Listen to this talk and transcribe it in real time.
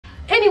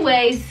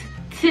anyways,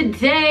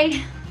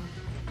 today,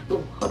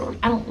 oh, hold on,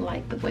 I don't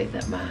like the way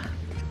that my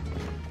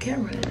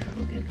camera is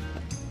looking.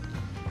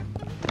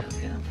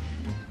 Okay.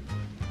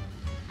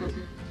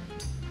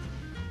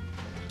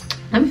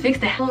 Let me fix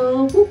that.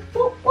 Ooh, ooh,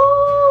 ooh,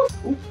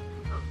 ooh.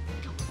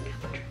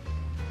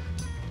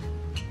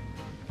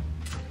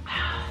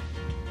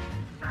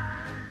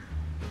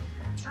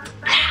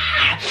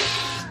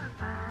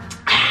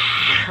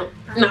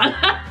 No,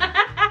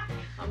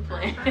 I'm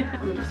playing. I'm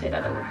gonna just say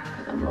that over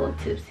because I'm a little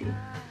tipsy.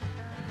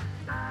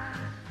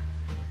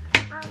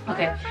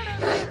 Okay.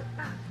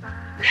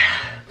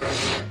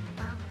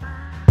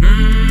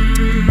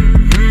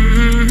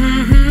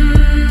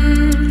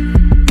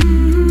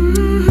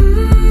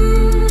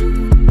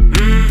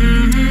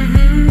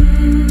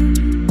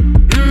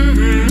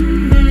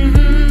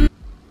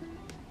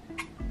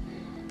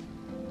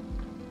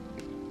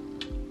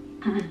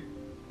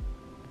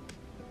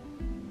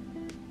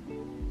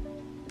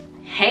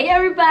 Hey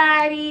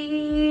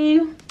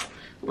everybody,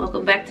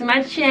 welcome back to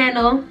my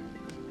channel.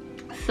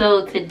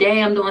 So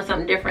today I'm doing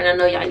something different. I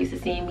know y'all used to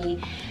seeing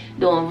me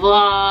doing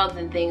vlogs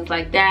and things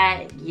like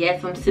that.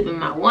 Yes, I'm sipping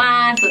my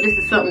wine, so this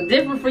is something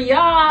different for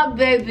y'all,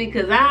 baby,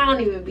 because I don't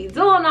even be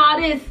doing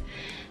all this,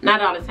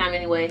 not all the time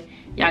anyway.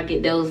 Y'all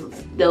get those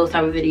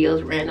type of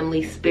videos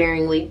randomly,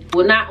 sparingly.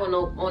 Well, not on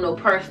no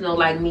personal,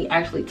 like me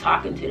actually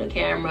talking to the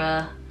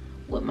camera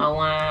with my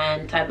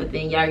wine type of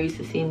thing. Y'all used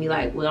to see me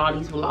like with all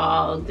these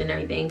vlogs and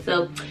everything,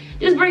 so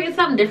just bringing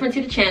something different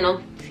to the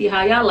channel, see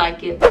how y'all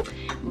like it.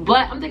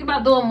 But I'm thinking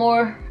about doing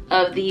more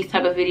of these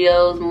type of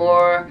videos,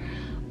 more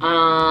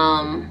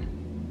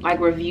like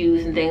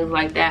reviews and things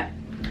like that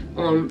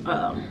on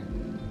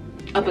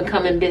up and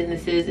coming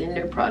businesses and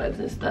their products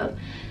and stuff,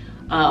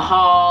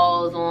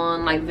 hauls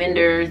on like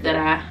vendors that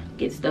I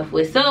get stuff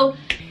with. So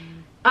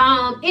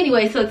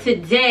anyway, so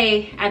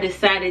today I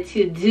decided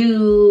to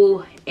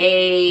do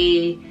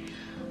a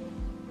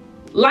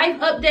life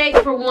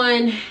update for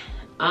one,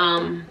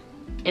 and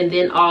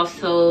then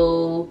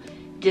also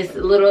just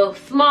a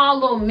small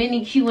little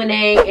mini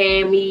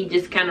Q&A and me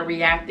just kind of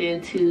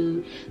reacting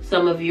to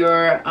some of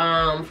your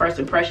first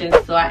impressions.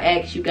 So I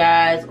asked you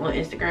guys on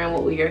Instagram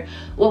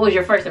what was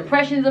your first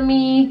impressions of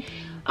me,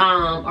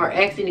 or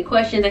asked any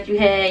questions that you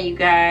had. You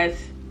guys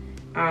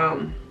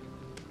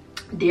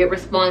did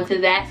respond to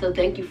that, so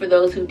thank you for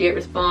those who did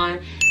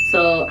respond.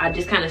 So I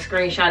just kind of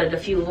screenshotted a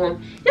few of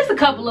them, just a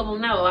couple of them,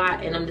 not a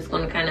lot, and I'm just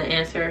going to kind of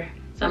answer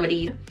some of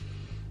these.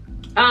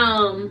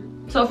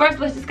 So first,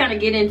 let's just kind of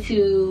get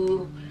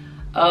into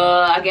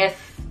I guess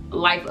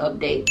life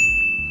update.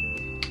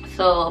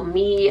 So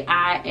me,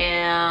 I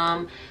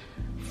am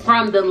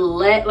from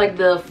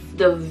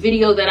the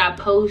video that I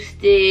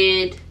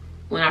posted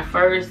when I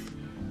first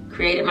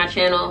created my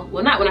channel.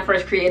 Well, not when I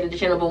first created the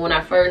channel, but when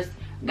I first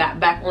got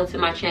back onto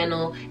my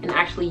channel and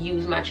actually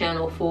used my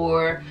channel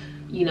for,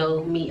 you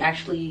know, me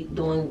actually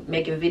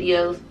making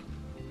videos.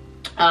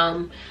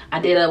 I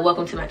did a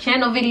welcome to my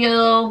channel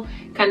video,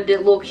 kind of did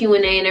a little Q&A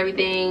and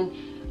everything.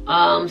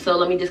 So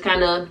let me just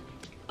kind of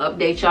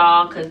update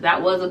y'all, because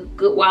that was a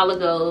good while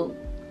ago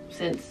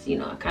since, you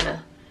know, I kind of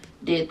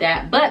did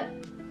that. But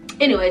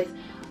anyways,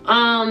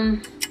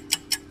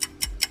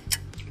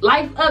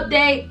 life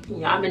update.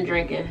 Yeah, I've been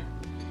drinking.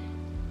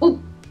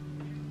 Ooh,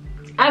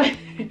 I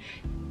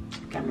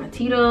got my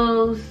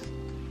Tito's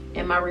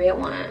and my red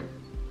wine.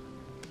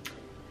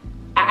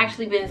 I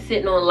actually been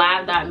sitting on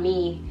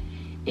live.me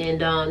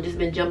and just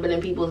been jumping in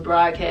people's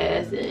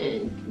broadcasts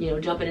and, you know,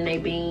 jumping in their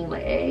beam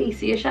like, hey,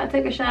 see a shot,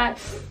 take a shot.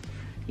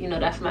 You know,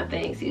 that's my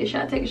thing, see a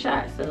shot, take a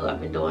shot. So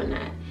I've been doing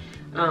that.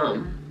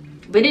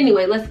 But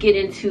anyway, let's get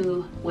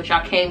into what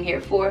y'all came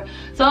here for.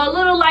 So a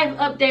little life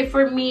update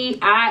for me.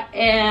 I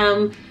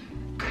am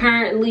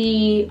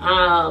currently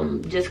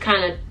just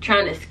kind of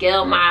trying to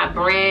scale my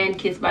brand,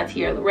 Kiss by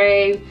Tierra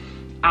Laray.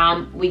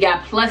 We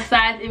got plus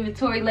size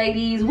inventory,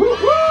 ladies. Woo woo!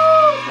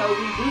 So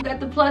we do got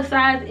the plus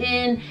size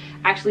in.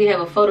 Actually have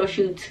a photo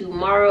shoot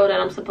tomorrow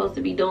that I'm supposed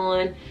to be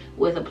doing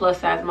with a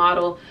plus size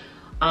model,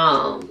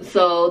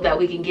 so that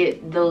we can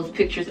get those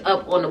pictures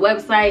up on the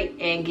website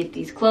and get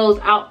these clothes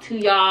out to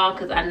y'all,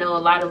 because I know a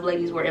lot of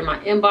ladies were in my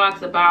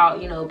inbox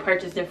about, you know,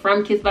 purchasing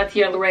from Kiss by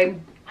Tierra Laray.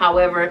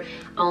 However,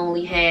 I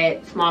only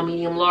had small,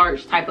 medium,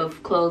 large type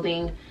of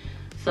clothing.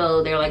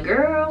 So they're like,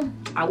 girl,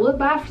 I would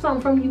buy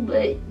something from you,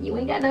 but you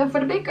ain't got nothing for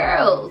the big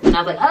girls. And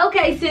I was like,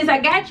 okay, sis, I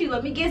got you.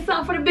 Let me get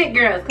something for the big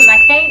girls, because I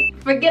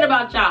can't forget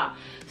about y'all.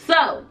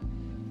 So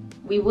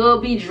we will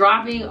be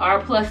dropping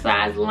our plus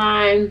size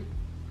line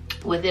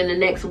within the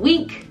next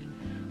week.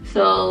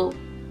 So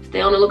stay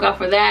on the lookout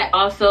for that.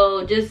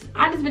 Also, I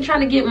just been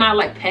trying to get my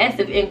like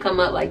passive income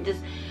up, like just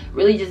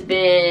really just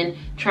been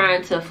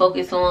trying to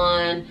focus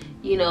on,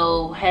 you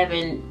know,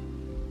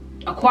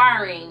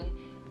 acquiring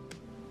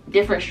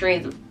different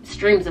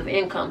streams of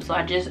income. So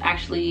I just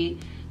actually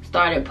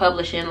started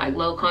publishing like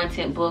low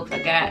content books. I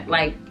got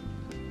like,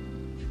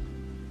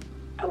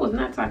 I was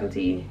not talking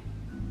to you.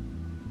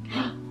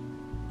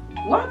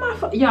 Why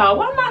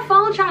my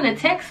phone trying to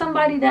text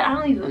somebody that I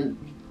don't even,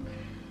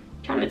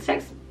 trying to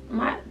text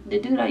the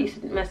dude I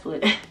used to mess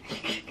with.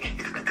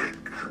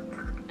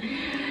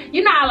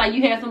 you know how like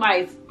you have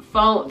somebody's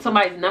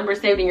number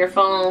saved in your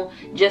phone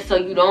just so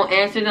you don't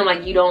answer them,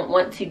 like you don't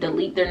want to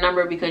delete their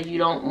number because you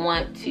don't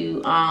want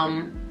to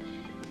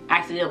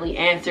accidentally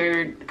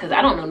answer, because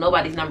I don't know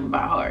nobody's number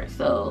by heart,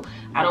 so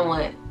I don't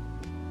want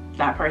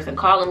that person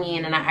calling me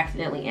and then I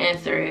accidentally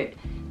answer it,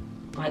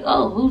 like,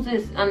 oh, who's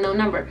this unknown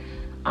number?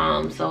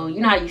 So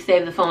you know how you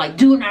save the phone, like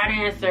do not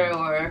answer,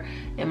 or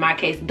in my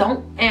case,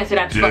 don't answer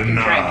that fucking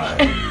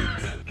trash.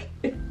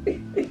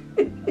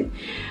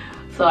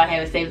 So I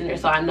have it saved in there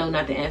so I know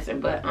not to answer,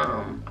 but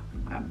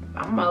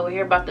I'm over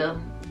here about to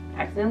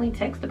accidentally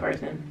text the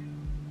person.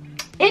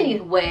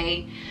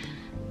 Anyway,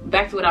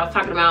 back to what I was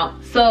talking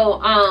about.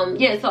 So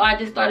yeah, so I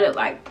just started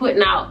like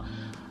putting out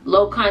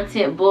low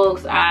content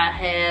books. I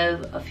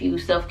have a few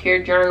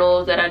self-care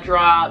journals that I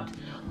dropped.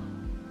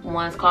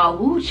 One's called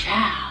Whew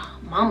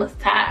Child, Mama's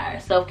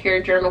Tired,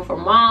 self-care journal for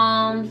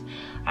moms.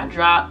 I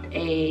dropped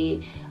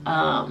a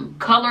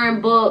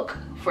coloring book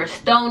for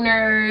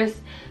stoners.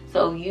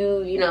 So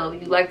you know,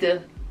 you like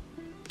to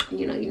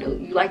you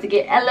like to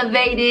get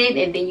elevated,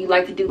 and then you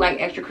like to do like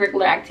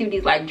extracurricular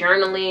activities like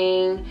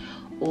journaling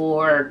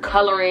or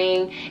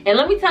coloring. And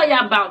let me tell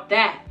y'all about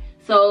that.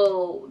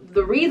 So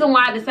the reason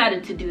why I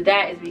decided to do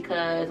that is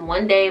because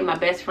one day my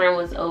best friend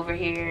was over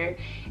here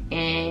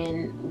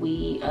and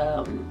we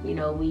you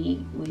know,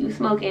 we was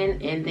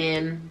smoking, and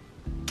then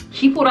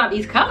she pulled out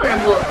these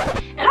coloring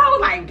books and I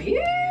was like,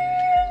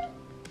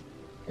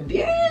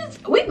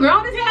 bitch, we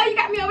grown as hell, you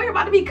got me over here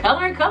about to be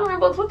coloring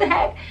books, what the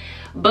heck?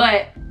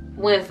 But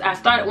once I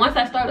started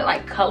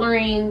like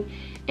coloring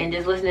and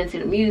just listening to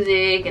the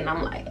music, and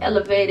I'm like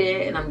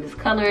elevated and I'm just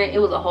coloring, it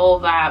was a whole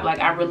vibe. Like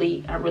I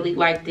really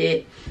liked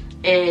it.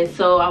 And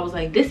so I was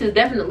like, this is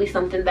definitely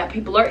something that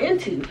people are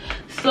into.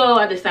 So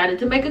I decided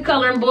to make a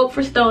coloring book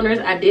for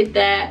stoners. I did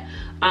that.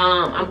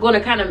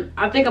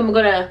 I think I'm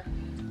gonna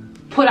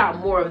put out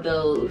more of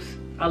those,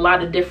 a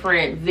lot of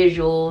different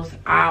visuals.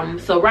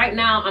 So right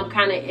now I'm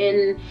kind of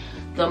in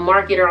the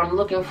market, or I'm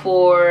looking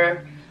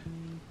for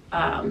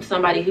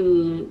somebody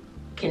who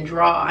can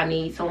draw. I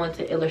need someone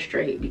to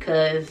illustrate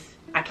because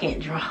I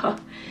can't draw.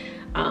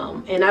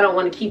 And I don't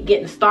want to keep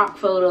getting stock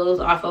photos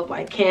off of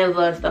like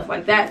Canva and stuff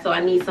like that. So I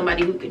need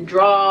somebody who can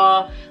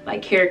draw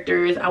like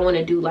characters. I want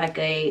to do like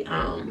a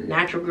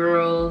natural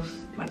girls,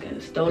 like a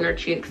stoner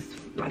chicks,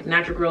 like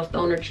natural girl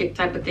stoner chick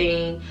type of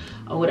thing,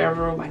 or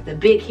whatever, like the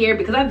big hair,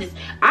 because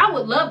I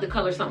would love to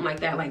color something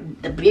like that,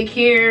 like the big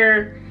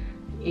hair,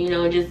 you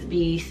know, just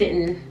be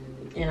sitting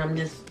and I'm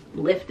just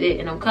lifted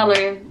and I'm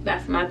coloring.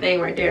 That's my thing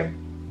right there.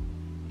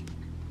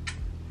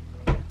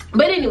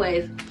 But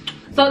anyways,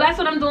 so that's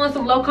what I'm doing,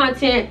 some low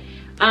content.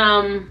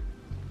 I'm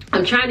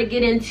trying to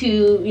get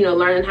into, you know,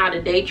 learning how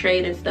to day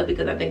trade and stuff,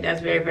 because I think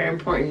that's very, very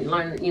important,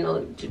 learn, you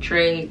know, to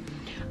trade.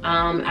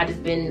 I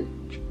just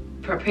been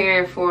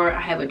preparing for,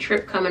 I have a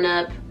trip coming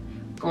up,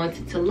 going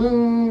to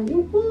Tulum.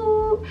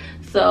 Woo-hoo.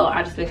 So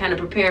I just been kind of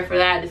preparing for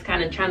that, just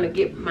kind of trying to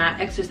get my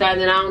exercise.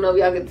 And I don't know if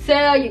y'all can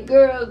tell, your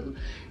girl's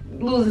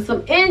losing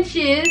some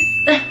inches.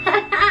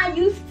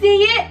 You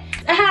see it?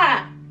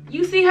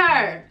 You see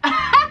her? Come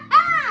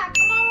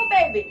on,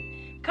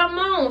 baby. Come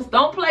on,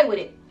 don't play with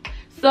it.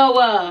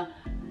 So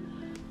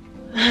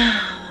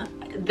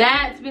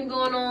that's been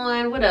going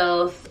on. What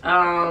else?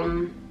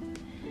 I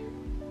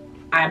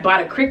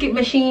bought a Cricut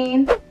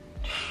machine,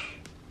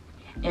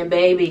 and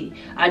baby,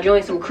 I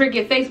joined some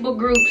Cricut Facebook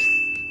groups,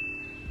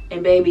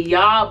 and baby,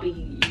 y'all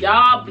be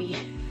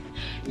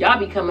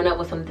coming up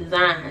with some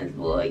designs,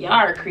 boy. Y'all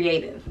are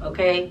creative,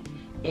 okay?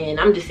 And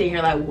I'm just sitting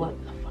here like, what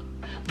the fuck?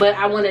 But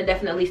I want to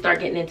definitely start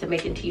getting into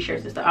making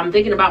t-shirts and stuff. I'm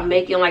thinking about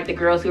making like the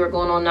girls who are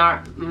going on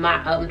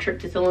my trip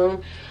to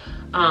Tulum,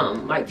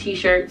 like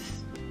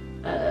t-shirts,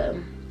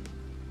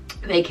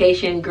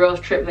 vacation, girls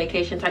trip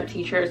vacation type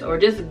t-shirts, or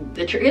just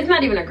the trip. It's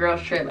not even a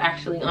girls trip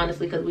actually,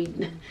 honestly, because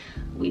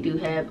we do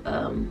have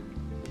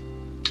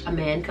a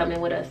man coming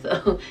with us,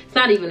 so it's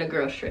not even a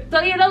girls trip. So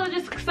yeah, those are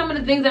just some of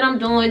the things that I'm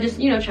doing, just,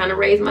 you know, trying to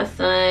raise my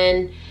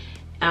son,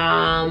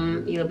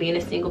 you know, being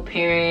a single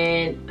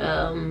parent,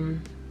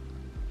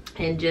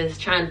 and just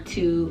trying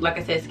to, like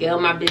I said, scale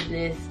my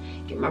business,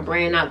 get my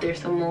brand out there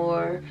some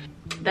more.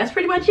 That's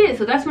pretty much it.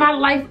 So that's my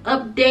life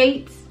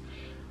updates.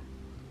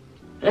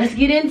 Let's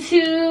get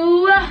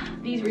into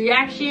these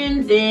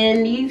reactions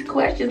and these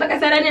questions. Like I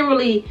said, I didn't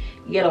really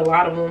get a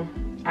lot of them.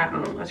 I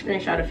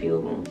screenshot a few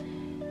of them.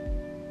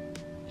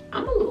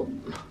 I'm a little,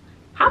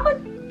 how much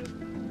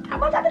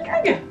I've been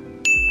drinking?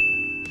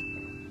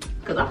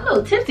 Cause I'm a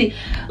little tipsy.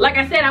 Like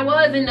I said, I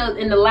was in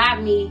the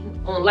live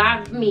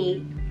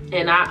me,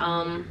 and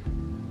I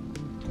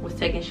was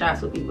taking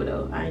shots with people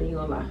though. I ain't even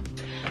gonna lie.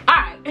 All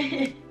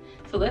right,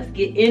 so let's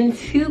get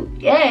into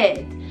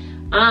it.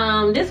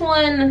 This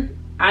one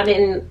I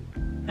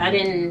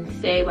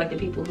didn't say like the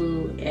people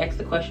who asked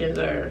the questions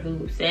or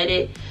who said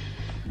it.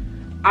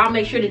 I'll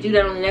make sure to do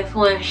that on the next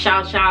one.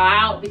 Shout y'all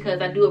out,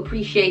 because I do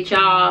appreciate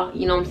y'all,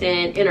 you know what I'm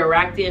saying,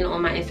 interacting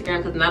on my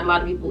Instagram, because not a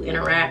lot of people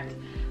interact.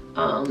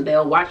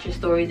 They'll watch your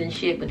stories and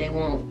shit, but they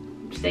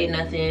won't say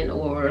nothing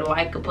or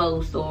like a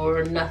post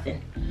or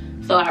nothing.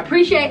 So I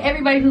appreciate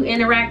everybody who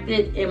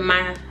interacted in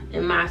my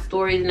in my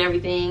stories and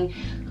everything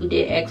who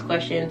did ask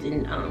questions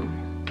and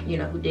you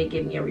know, who did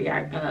give me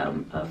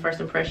a first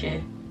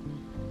impression.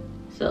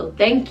 So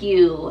thank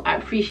you, I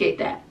appreciate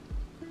that.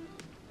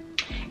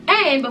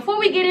 And before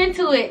we get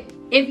into it,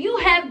 if you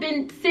have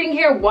been sitting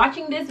here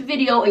watching this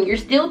video and you're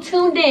still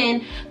tuned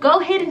in, go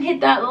ahead and hit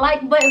that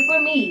like button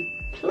for me,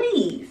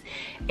 please.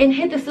 And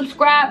hit the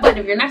subscribe button.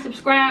 If you're not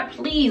subscribed,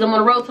 please. I'm on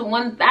the road to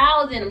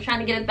 1,000. I'm trying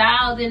to get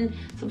 1,000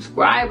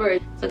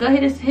 subscribers. So go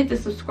ahead and hit the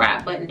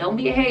subscribe button. Don't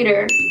be a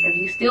hater. If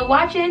you're still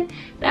watching,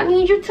 that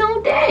means you're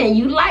tuned in.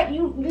 You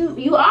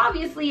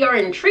obviously are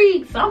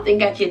intrigued. Something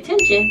got your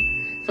attention.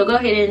 So go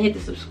ahead and hit the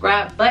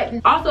subscribe button.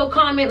 Also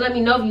comment, let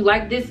me know if you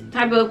like this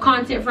type of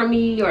content from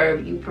me, or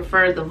if you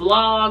prefer the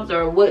vlogs,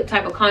 or what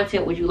type of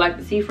content would you like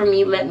to see from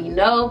me. Let me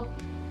know,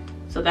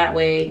 so that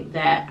way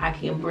that I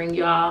can bring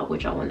y'all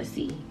what y'all want to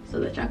see, so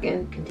that y'all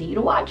can continue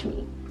to watch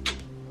me.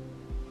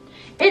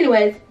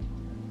 Anyways,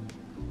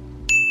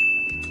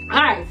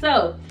 all right,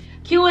 so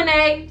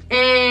Q&A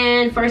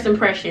and first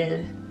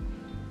impression.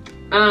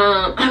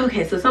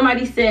 Okay, so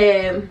somebody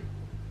said,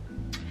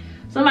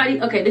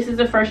 okay, this is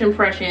the first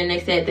impression.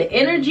 They said the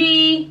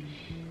energy,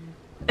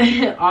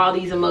 all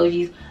these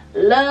emojis,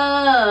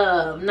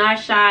 love, not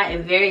shy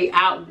and very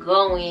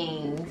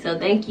outgoing. So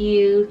thank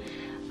you.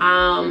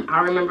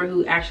 I remember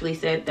who actually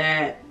said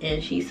that,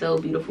 and she's so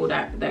beautiful.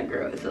 That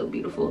girl is so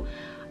beautiful.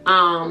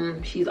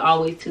 She's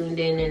always tuned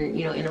in and,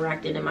 you know,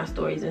 interacting in my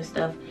stories and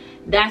stuff.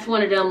 That's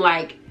one of them,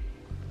 like,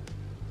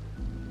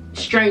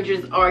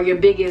 strangers are your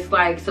biggest,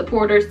 like,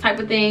 supporters type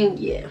of thing.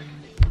 Yeah.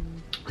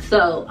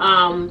 So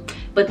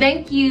but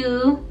thank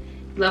you.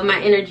 Love my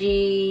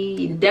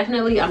energy. I'm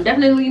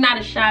definitely not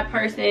a shy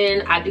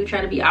person. I do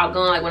try to be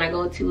outgoing. Like when I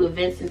go to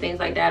events and things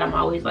like that, I'm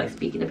always like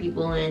speaking to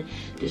people and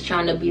just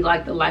trying to be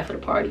like the life of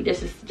the party.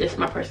 This is just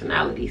my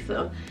personality.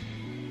 So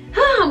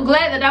I'm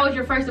glad that was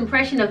your first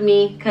impression of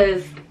me,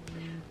 because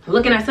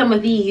looking at some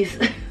of these,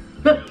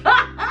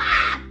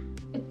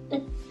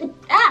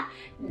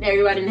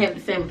 everybody didn't have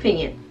the same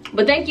opinion.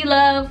 But thank you,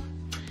 love.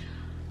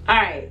 All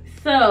right,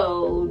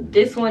 so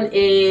this one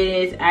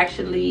is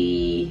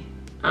actually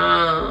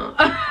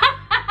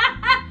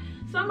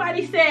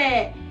somebody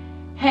said,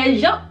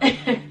 has your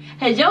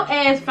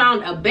ass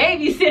found a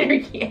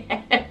babysitter yet?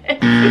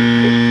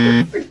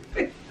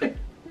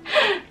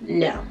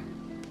 No,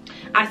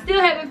 I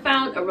still haven't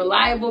found a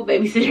reliable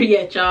babysitter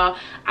yet, y'all.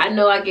 I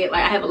know I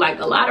have like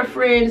a lot of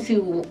friends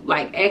who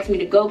like ask me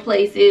to go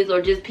places, or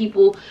just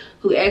people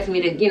who ask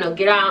me to, you know,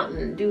 get out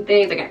and do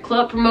things. I got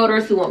club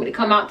promoters who want me to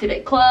come out to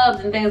their clubs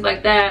and things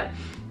like that.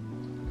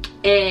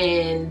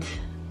 And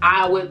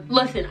I would,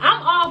 listen, I'm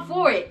all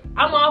for it.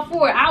 I'm all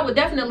for it. I would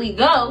definitely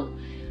go.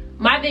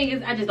 My thing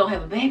is, I just don't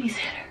have a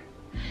babysitter.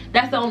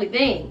 That's the only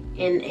thing.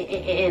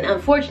 And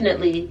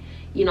unfortunately,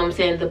 you know what I'm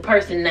saying, the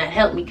person that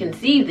helped me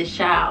conceive this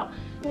child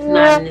is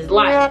not in his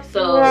life.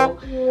 So,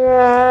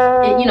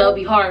 you know, it'd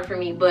be hard for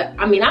me. But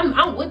I mean,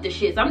 I'm with the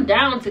shits. I'm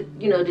down to,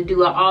 you know, to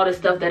do all the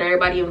stuff that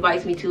everybody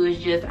invites me to. Is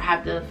just I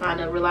have to find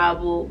a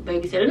reliable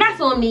babysitter. And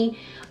that's on me.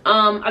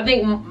 I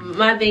think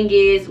my thing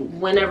is,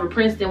 whenever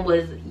Princeton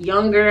was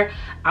younger,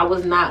 I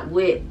was not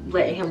with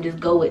letting him just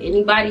go with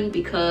anybody,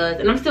 because,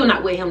 and I'm still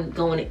not with him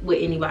going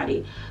with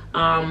anybody,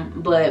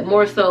 but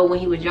more so when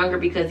he was younger,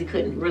 because he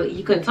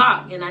couldn't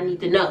talk, and I need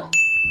to know.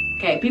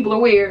 Okay, people are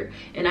weird,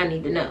 and I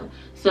need to know.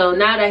 So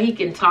now that he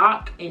can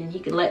talk, and he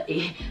can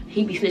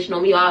he be snitching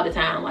on me all the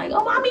time, like,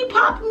 oh, mommy,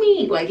 pop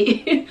me,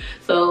 like,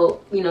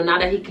 so, you know, now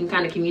that he can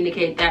kind of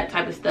communicate that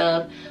type of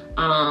stuff,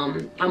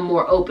 I'm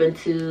more open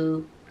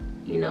to,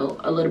 you know,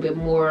 a little bit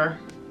more,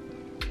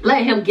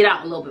 let him get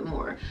out a little bit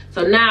more.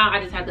 So now I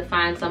just have to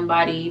find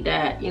somebody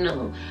that, you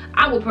know,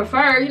 I would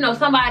prefer, you know,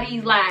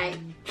 somebody's like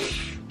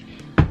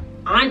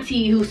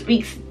auntie who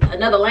speaks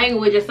another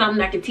language or something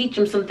that can teach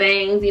him some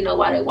things, you know,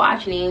 while they're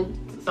watching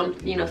him,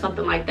 you know,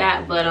 something like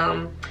that. But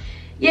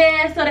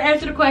yeah, so to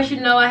answer the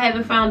question, no, I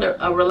haven't found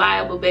a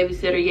reliable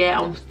babysitter yet.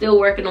 I'm still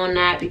working on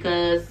that,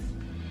 because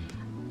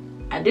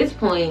at this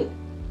point,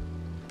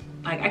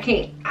 like, I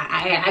can't,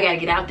 I gotta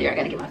get out there. I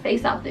gotta get my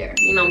face out there.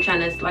 You know, I'm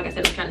trying to, like I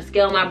said, I'm trying to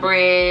scale my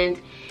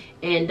brand.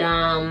 And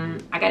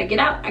I gotta get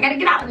out. I gotta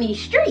get out in these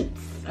streets,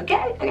 okay?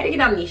 I gotta get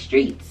out in these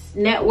streets.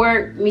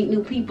 Network, meet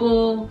new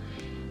people.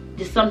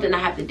 Just something I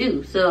have to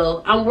do.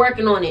 So I'm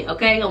working on it,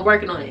 okay? I'm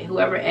working on it.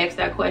 Whoever asked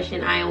that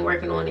question, I am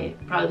working on it.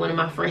 Probably one of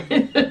my friends.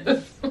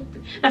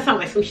 That sounds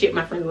like some shit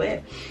my friends would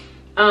have.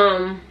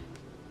 And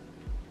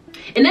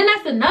then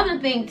that's another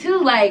thing too.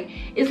 Like,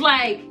 it's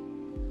like,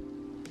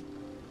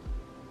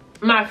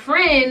 my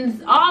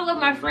friends, all of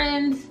my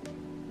friends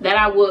that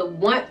I would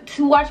want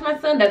to watch my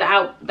son, that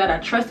I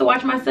trust to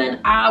watch my son,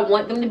 I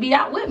want them to be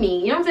out with me.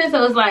 You know what I'm saying?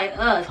 So it's like,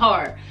 it's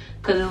hard.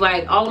 Because it's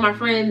like, all of my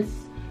friends,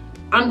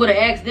 I'm going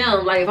to ask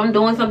them. Like, if I'm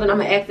doing something, I'm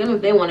going to ask them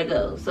if they want to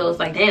go. So it's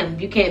like, damn,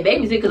 you can't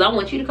babysit because I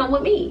want you to come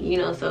with me. You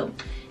know, so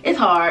it's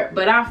hard,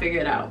 but I'll figure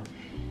it out.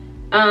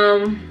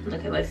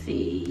 Okay, let's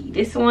see.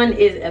 This one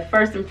is a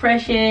first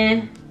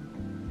impression.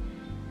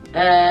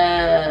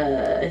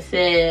 It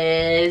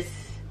says,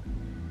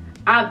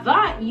 I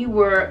thought you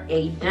were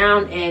a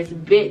down-ass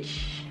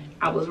bitch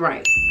I was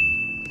right.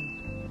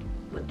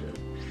 What the?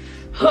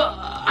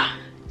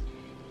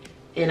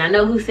 And I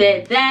know who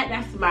said that.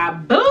 That's my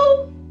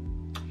boo,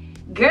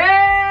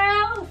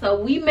 girl.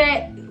 So we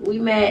met. We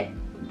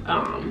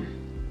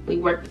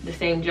worked at the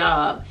same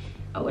job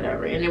or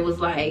whatever, and it was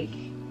like,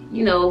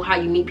 you know how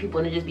you meet people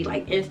and it just be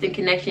like instant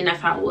connection. That's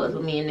how it was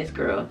with me and this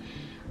girl.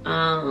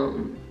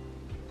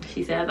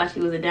 She said, I thought she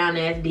was a down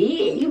ass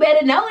bitch. You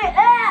better know it.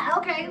 Ah,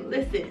 okay,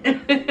 listen.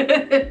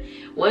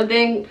 one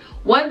thing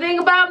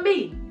about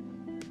me,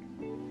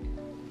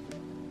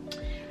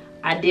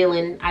 I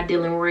dealing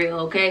real,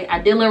 okay? I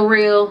dealing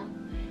real,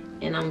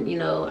 and I'm, you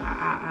know,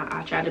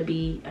 I try to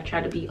be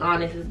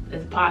honest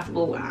as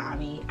possible. I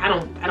mean, I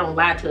don't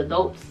lie to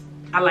adults.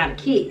 I lie to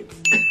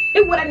kids.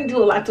 What I need to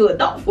lie to an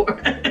adult for?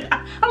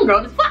 I'm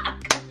grown as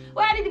fuck.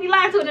 What I need to be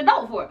lying to an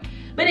adult for?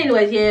 But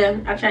anyways, yeah,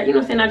 I try. You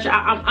know what I'm saying?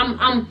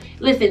 I'm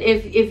listen.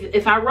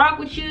 If I rock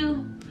with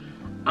you,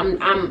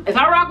 if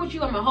I rock with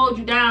you, I'm gonna hold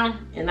you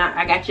down, and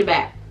I got your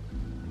back.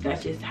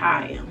 That's just how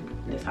I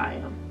am. That's how I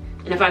am.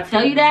 And if I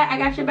tell you that I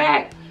got your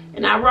back,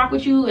 and I rock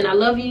with you, and I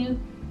love you,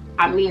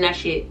 I mean that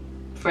shit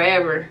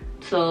forever.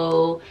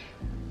 So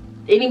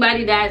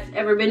anybody that's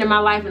ever been in my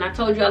life, and I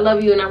told you I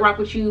love you and I rock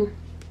with you,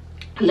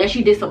 unless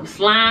you did some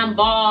slime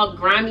ball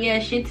grimy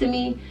ass shit to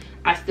me,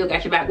 I still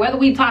got your back, whether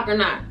we talk or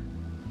not.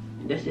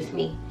 That's just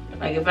me.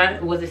 Like if I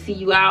was to see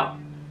you out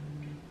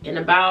and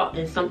about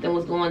and something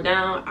was going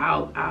down,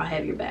 I'll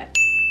have your back.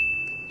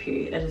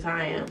 Period. That's just how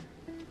I am.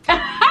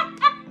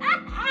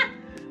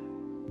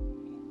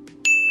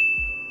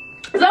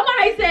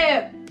 Somebody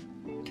said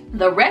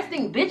the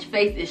resting bitch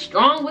face is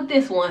strong with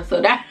this one.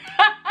 So that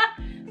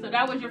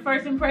was your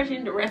first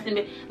impression, the resting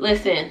bitch.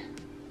 Listen,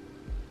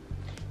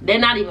 they're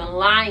not even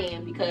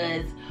lying,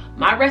 because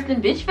my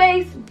resting bitch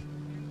face,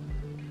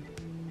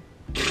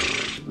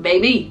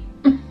 baby.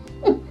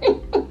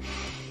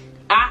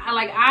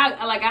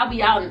 I'll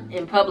be out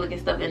in public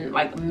and stuff, and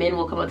like men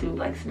will come up to me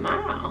like,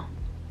 smile,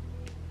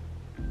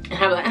 and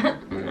I'm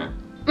like, no.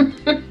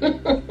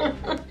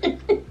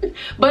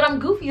 But I'm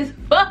goofy as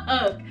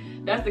fuck.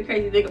 That's the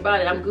crazy thing about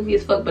it. I'm goofy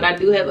as fuck, but I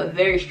do have a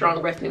very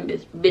strong resting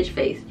bitch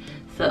face.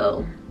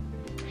 So,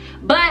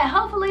 but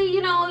hopefully,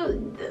 you know,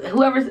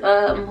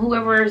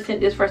 whoever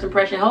sent this first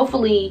impression,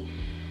 hopefully,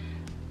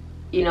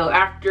 you know,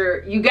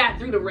 after you got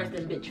through the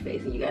resting bitch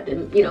face and you got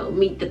to, you know,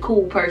 meet the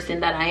cool person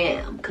that I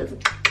am, because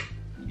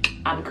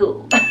I'm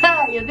cool.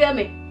 You feel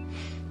me?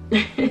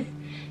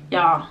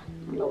 Y'all,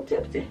 I'm a little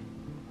tipsy.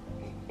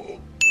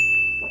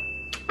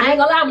 I ain't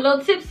gonna lie, I'm a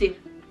little tipsy.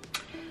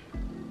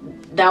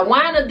 That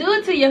wine will do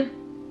it to you.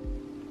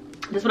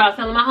 That's what I was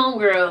telling my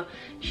homegirl.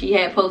 She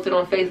had posted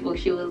on Facebook.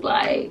 She was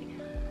like,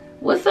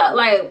 what's up?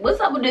 Like,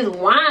 what's up with this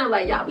wine?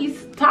 Like, y'all be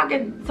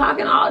talking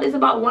all this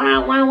about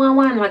wine.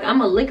 Like,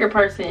 I'm a liquor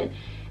person.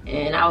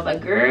 And I was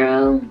like,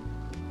 girl,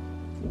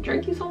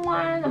 drink you some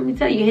wine. Let me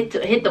tell you,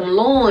 hit them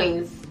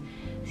loins.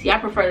 See, I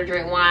prefer to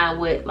drink wine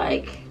with,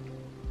 like,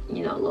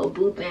 you know, a little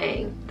boo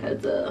thing.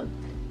 Because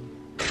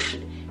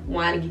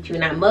wine to get you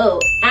in that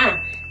mode.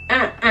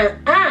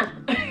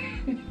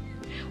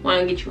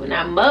 Wine to get you in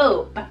that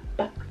mode.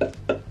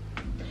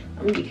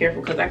 I'm gonna be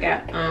careful because I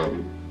got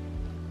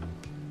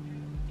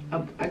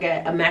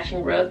a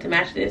matching rug to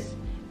match this,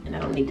 and I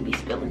don't need to be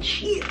spilling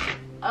shit.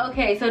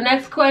 Okay, so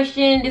next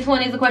question. This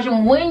one is a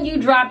question: when you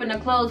dropping the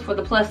clothes for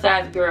the plus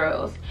size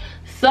girls?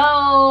 So,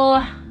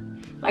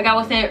 like I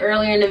was saying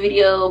earlier in the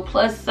video,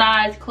 plus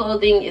size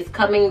clothing is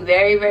coming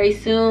very, very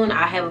soon.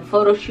 I have a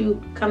photo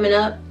shoot coming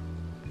up,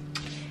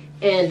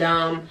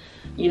 and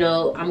you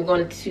know, I'm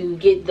going to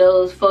get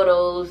those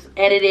photos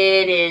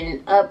edited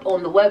and up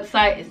on the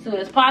website as soon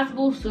as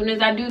possible. As soon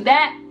as I do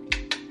that,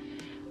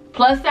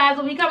 plus size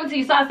will be coming to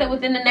you. So I said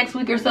within the next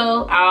week or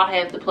so, I'll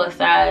have the plus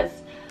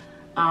size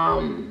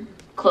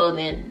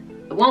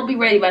clothing. It won't be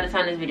ready by the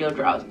time this video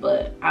drops,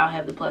 but I'll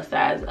have the plus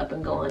size up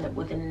and going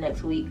within the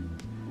next week.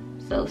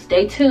 So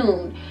stay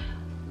tuned.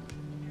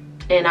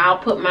 And I'll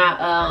put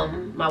my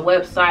my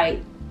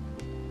website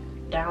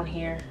down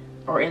here,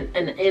 or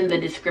in the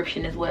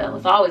description as well.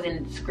 It's always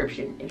in the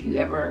description. If you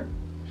ever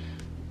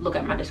look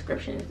at my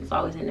descriptions, it's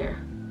always in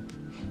there.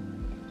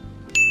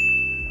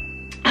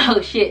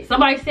 Oh shit,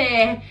 somebody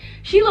said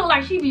she looked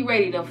like she be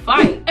ready to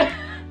fight.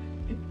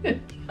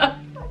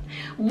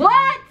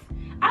 What?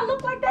 I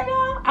look like that,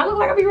 y'all? I look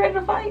like I be ready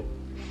to fight?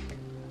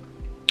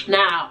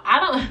 Now, I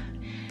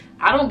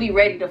don't be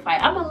ready to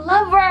fight. I'm a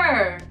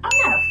lover. I'm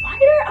not a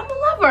fighter, I'm a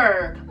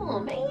lover. Come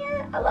on,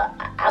 man. I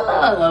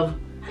love.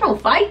 I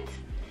don't fight.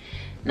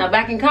 Now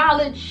back in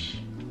college,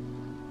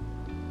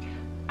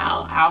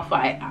 I'll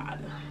fight.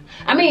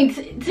 I mean,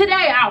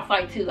 today I'll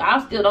fight too.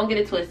 I'll still, don't get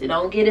it twisted.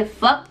 Don't get it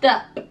fucked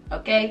up,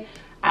 okay?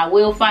 I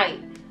will fight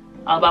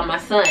all about my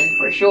son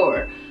for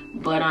sure.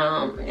 But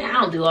I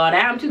don't do all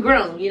that. I'm too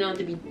grown, you know,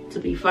 to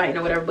be fighting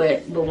or whatever.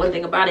 But one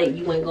thing about it,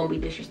 you ain't gonna be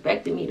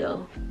disrespecting me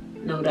though.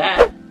 Know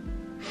that.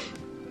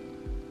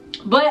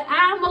 But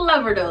I'm a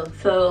lover though,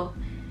 so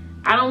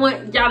I don't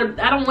want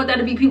that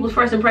to be people's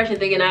first impression,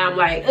 thinking I'm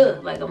like,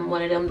 ugh, like I'm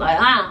one of them, like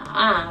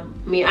I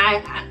mean,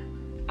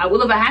 I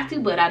will if I have to,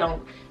 but I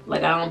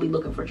Like, I don't be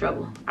looking for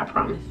trouble, I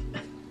promise.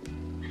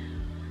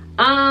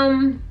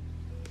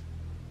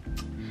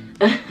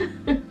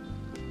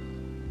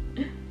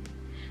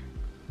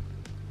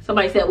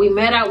 Somebody said, we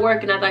met at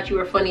work and I thought you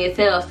were funny as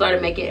hell.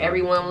 Started making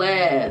everyone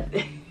laugh.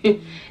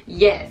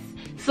 Yes.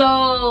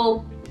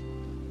 So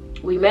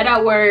we met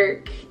at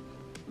work.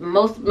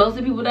 Most of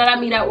the people that I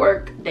meet at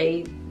work,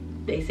 they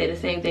say the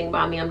same thing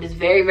about me. I'm just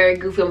very, very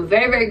goofy. I'm a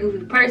very, very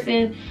goofy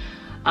person.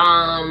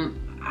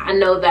 I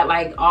know that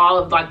like all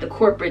of like the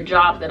corporate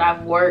jobs that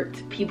I've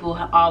worked, people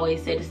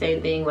always say the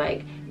same thing,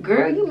 like,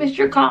 girl, you missed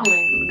your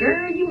calling.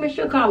 Girl, you missed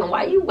your calling.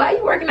 Why you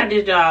working at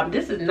this job?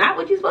 This is not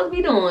what you're supposed to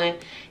be doing.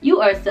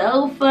 You are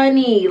so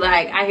funny.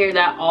 Like, I hear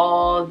that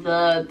all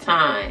the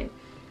time.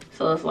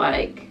 So it's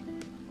like,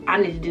 I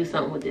need to do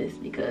something with this,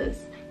 because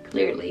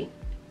clearly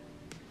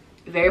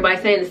if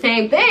everybody's saying the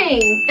same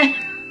thing,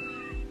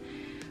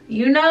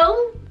 you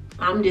know,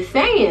 I'm just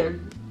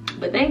saying.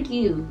 But thank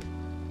you.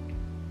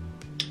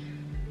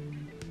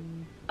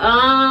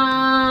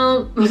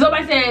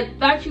 Somebody said,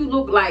 thought you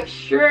looked like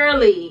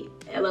Shirley.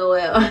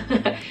 LOL.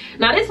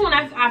 Now this one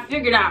I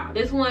figured out.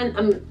 This one,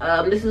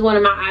 this is one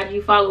of my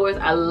IG followers.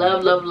 I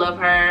love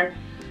her.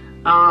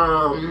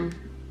 And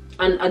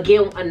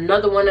again,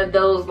 another one of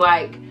those,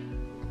 like,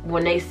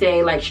 when they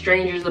say like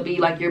strangers will be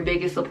like your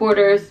biggest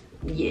supporters.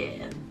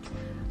 Yeah.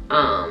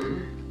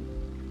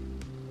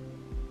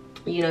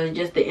 You know,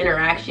 just the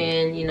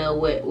interaction, you know,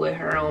 with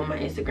her on my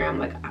Instagram,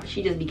 like,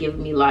 she just be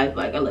giving me life.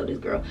 Like, I love this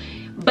girl.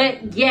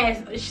 But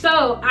yes,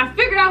 so I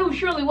figured out who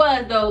Shirley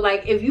was, though.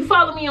 Like, if you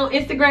follow me on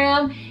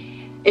Instagram,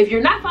 if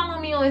you're not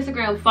following me on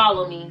Instagram,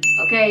 follow me,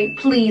 okay?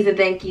 Please and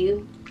thank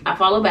you. I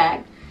follow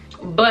back.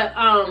 But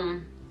I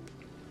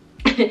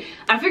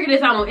figured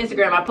this out on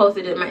Instagram. I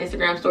posted it in my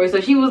Instagram story.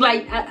 So she was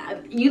like,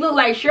 you look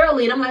like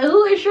Shirley. And I'm like,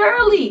 who is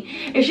Shirley?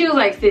 And she was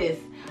like, sis,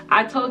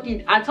 I told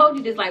you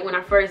this, like,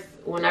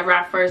 whenever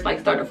I first like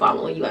started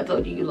following you, I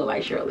told you look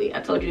like Shirley.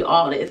 I told you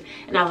all this.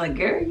 And I was like,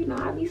 girl, you know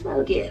I be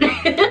smoking.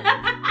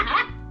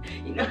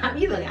 You know I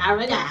be looking, I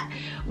forgot.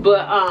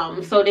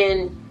 But so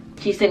then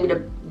she sent me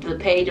the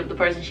page of the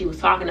person she was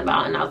talking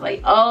about, and I was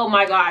like, oh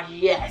my gosh,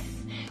 yes,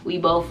 we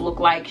both look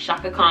like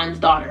Shaka Khan's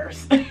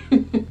daughters.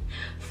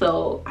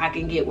 So I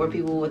can get where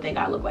people would think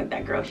I look like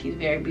that girl. She's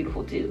very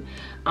beautiful too.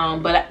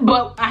 But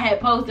I had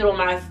posted on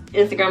my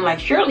Instagram, like,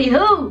 Shirley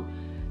who?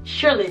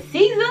 Shirley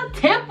Caesar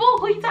Temple?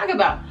 Who you talking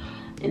about?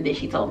 And then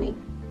she told me.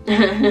 So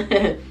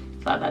I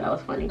thought that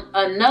was funny.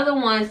 Another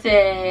one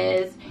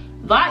says,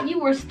 thought you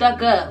were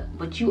stuck up,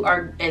 but you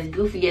are as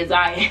goofy as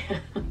I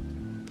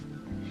am.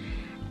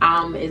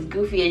 I'm as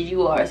goofy as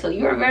you are. So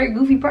you're a very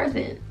goofy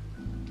person.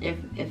 If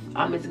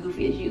I'm as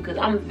goofy as you, because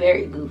I'm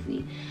very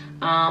goofy.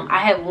 I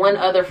have one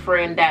other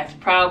friend that's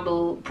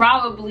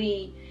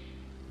probably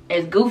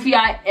as goofy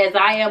as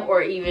I am,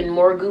 or even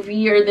more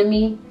goofier than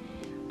me.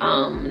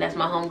 That's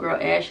my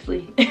homegirl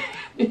Ashley.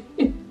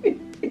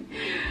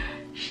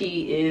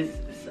 She is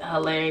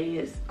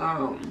hilarious.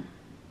 So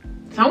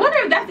I wonder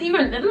if that's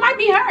even, this might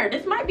be her.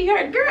 This might be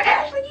her. Girl,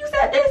 Ashley, you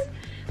said this.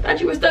 Thought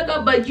you were stuck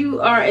up, but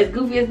you are as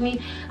goofy as me.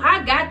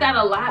 I got that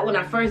a lot when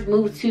I first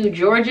moved to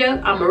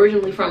Georgia. I'm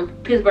originally from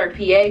Pittsburgh,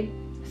 PA.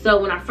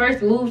 So when I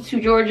first moved to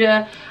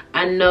Georgia,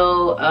 I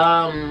know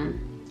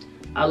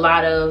a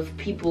lot of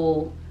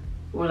people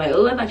were like,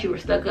 oh, I thought you were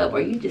stuck up,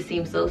 or you just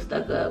seem so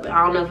stuck up.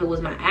 I don't know if it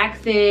was my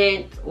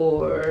accent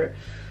or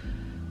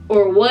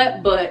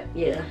what, but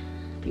yeah,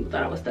 people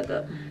thought I was stuck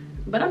up.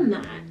 But I'm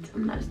not.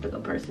 I'm not a stuck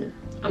up person.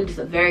 I'm just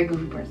a very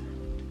goofy person.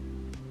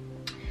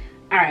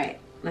 All right,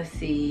 let's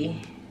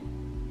see.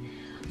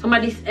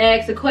 Somebody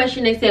asked a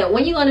question. They said,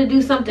 when you gonna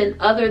do something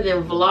other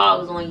than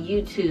vlogs on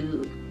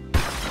YouTube?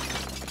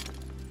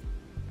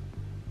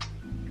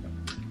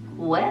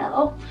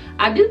 Well,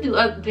 I do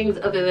other things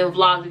other than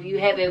vlogs. If you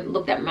haven't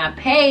looked at my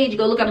page,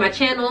 go look at my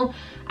channel.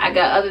 I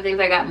got other things.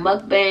 I got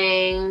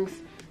mukbangs.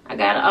 I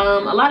got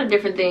a lot of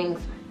different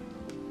things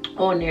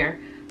on there.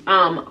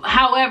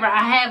 However,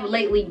 I have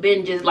lately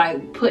been just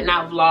like putting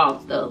out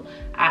vlogs though.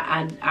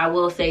 I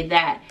will say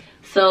that.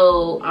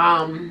 So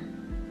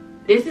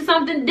this is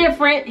something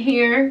different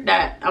here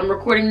that I'm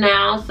recording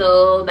now.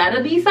 So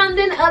that'll be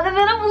something other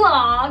than a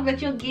vlog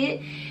that you'll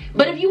get.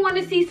 But if you want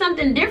to see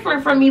something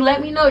different from me,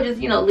 let me know. Just,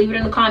 you know, leave it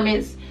in the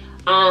comments.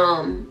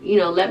 You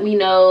know, let me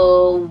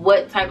know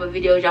what type of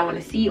videos y'all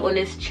want to see on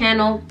this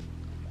channel,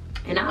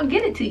 and I'll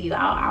get it to you.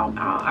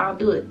 I'll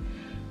do it.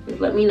 Just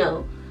let me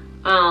know.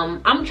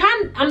 I'm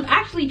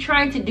actually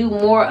trying to do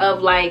more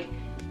of like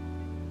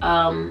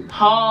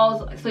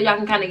hauls, so y'all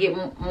can kind of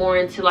get more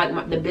into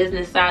like the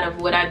business side of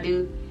what I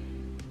do.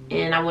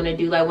 And I want to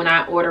do like when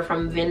I order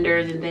from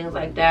vendors and things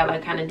like that,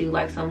 like kind of do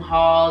like some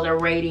hauls or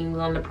ratings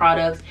on the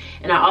products.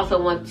 And I also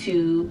want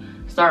to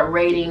start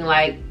rating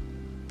like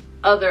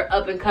other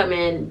up and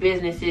coming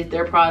businesses,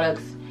 their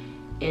products,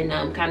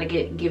 and kind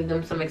of give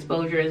them some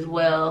exposure as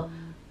well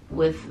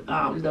with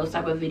those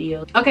type of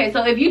videos. Okay,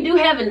 so if you do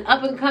have an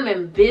up and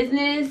coming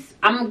business,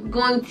 I'm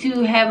going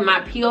to have my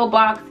PO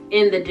box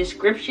in the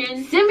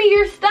description. Send me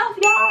your stuff,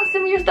 y'all.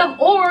 Send me your stuff,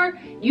 or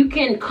you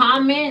can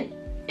comment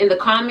in the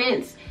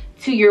comments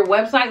to your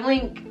website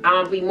link,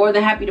 I'll be more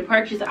than happy to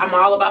purchase. I'm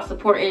all about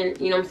supporting,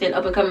 you know what I'm saying,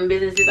 up and coming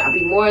businesses. I'll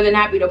be more than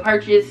happy to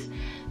purchase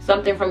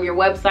something from your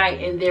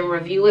website and then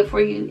review it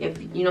for you,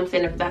 if you know what I'm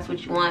saying, if that's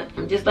what you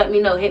want. Just let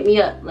me know. Hit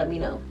me up. Let me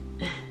know.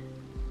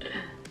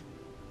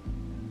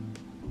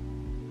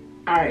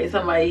 All right,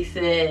 somebody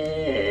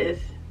says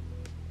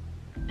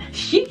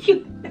she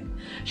cute.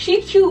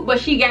 She cute, but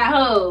she got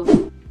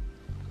hoes.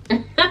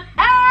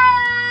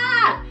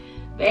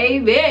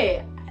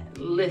 Baby,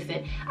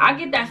 listen, I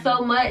get that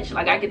so much.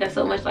 Like, I get that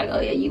so much. Like, oh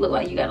yeah, you look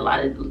like you got a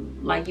lot of,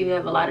 like, you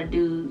have a lot of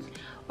dudes,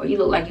 or you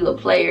look like you a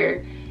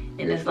player.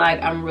 And it's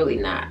like, I'm really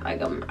not.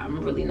 Like, I'm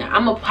really not.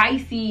 I'm a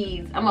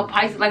Pisces. I'm a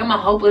Pisces. Like, I'm a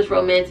hopeless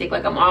romantic.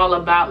 Like, I'm all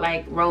about,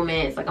 like,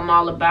 romance. Like, I'm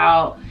all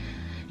about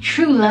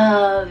true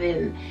love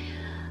and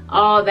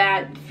all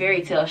that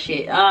fairy tale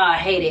shit. I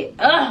hate it.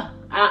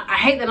 I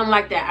hate that I'm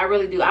like that. I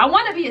really do. I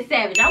want to be a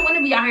savage. I want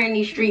to be out here in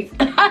these streets.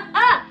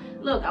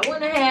 Look, I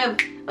want to have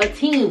a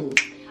team.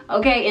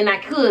 Okay, and I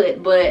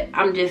could, but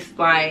I'm just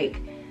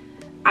like,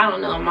 I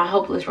don't know. I'm a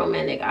hopeless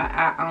romantic.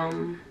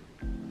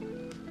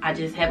 I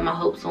just have my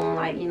hopes on,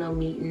 like, you know,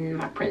 meeting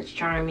my Prince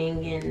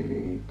Charming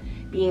and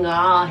being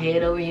all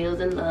head over heels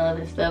in love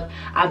and stuff.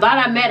 I thought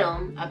I met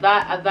him. I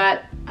thought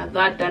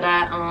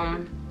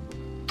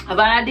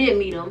I did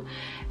meet him,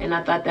 and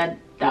I thought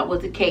that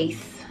was the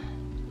case.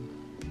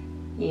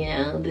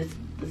 Yeah, this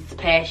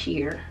past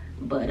year,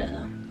 but it's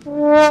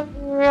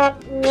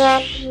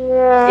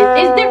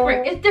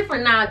different. It's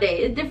different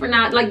nowadays. It's different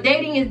now. Like,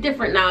 dating is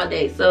different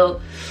nowadays. So,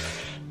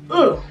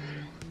 I'm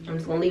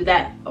just gonna leave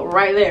that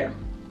right there.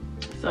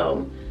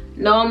 So,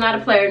 no, I'm not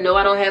a player. No,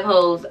 I don't have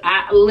hoes.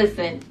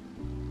 Listen.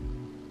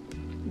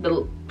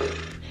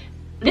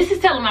 This is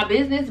telling my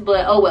business,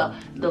 but oh well.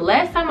 The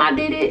last time I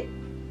did it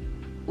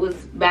was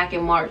back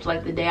in March,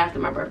 like the day after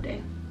my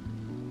birthday.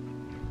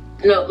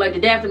 No, like the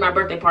day after my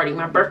birthday party.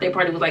 My birthday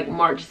party was like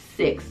March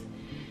 6th.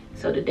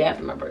 So the day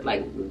after my birthday,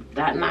 like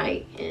that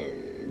night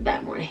and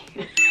that morning.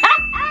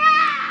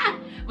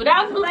 But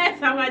that was the last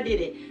time I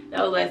did it.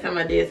 That was the last time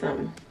I did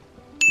something.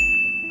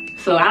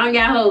 So I don't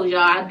got hoes, y'all.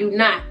 I do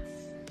not.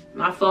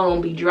 My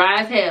phone be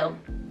dry as hell.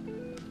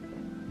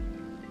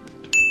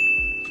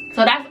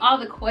 So that's all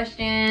the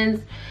questions.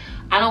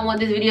 I don't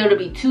want this video to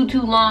be too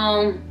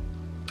long.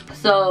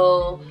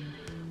 So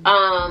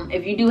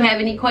if you do have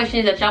any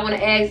questions that y'all want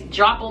to ask,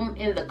 drop them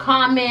in the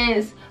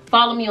comments.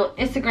 Follow me on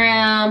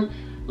Instagram.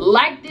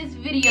 Like this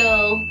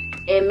video.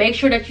 And make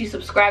sure that you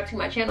subscribe to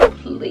my channel.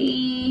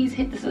 Please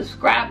hit the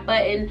subscribe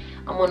button.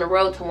 I'm on the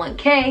road to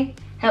 1K.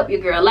 Help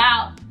your girl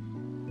out.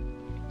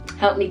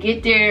 Help me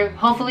get there.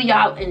 Hopefully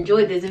y'all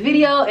enjoyed this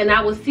video. And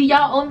I will see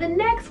y'all on the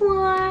next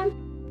one.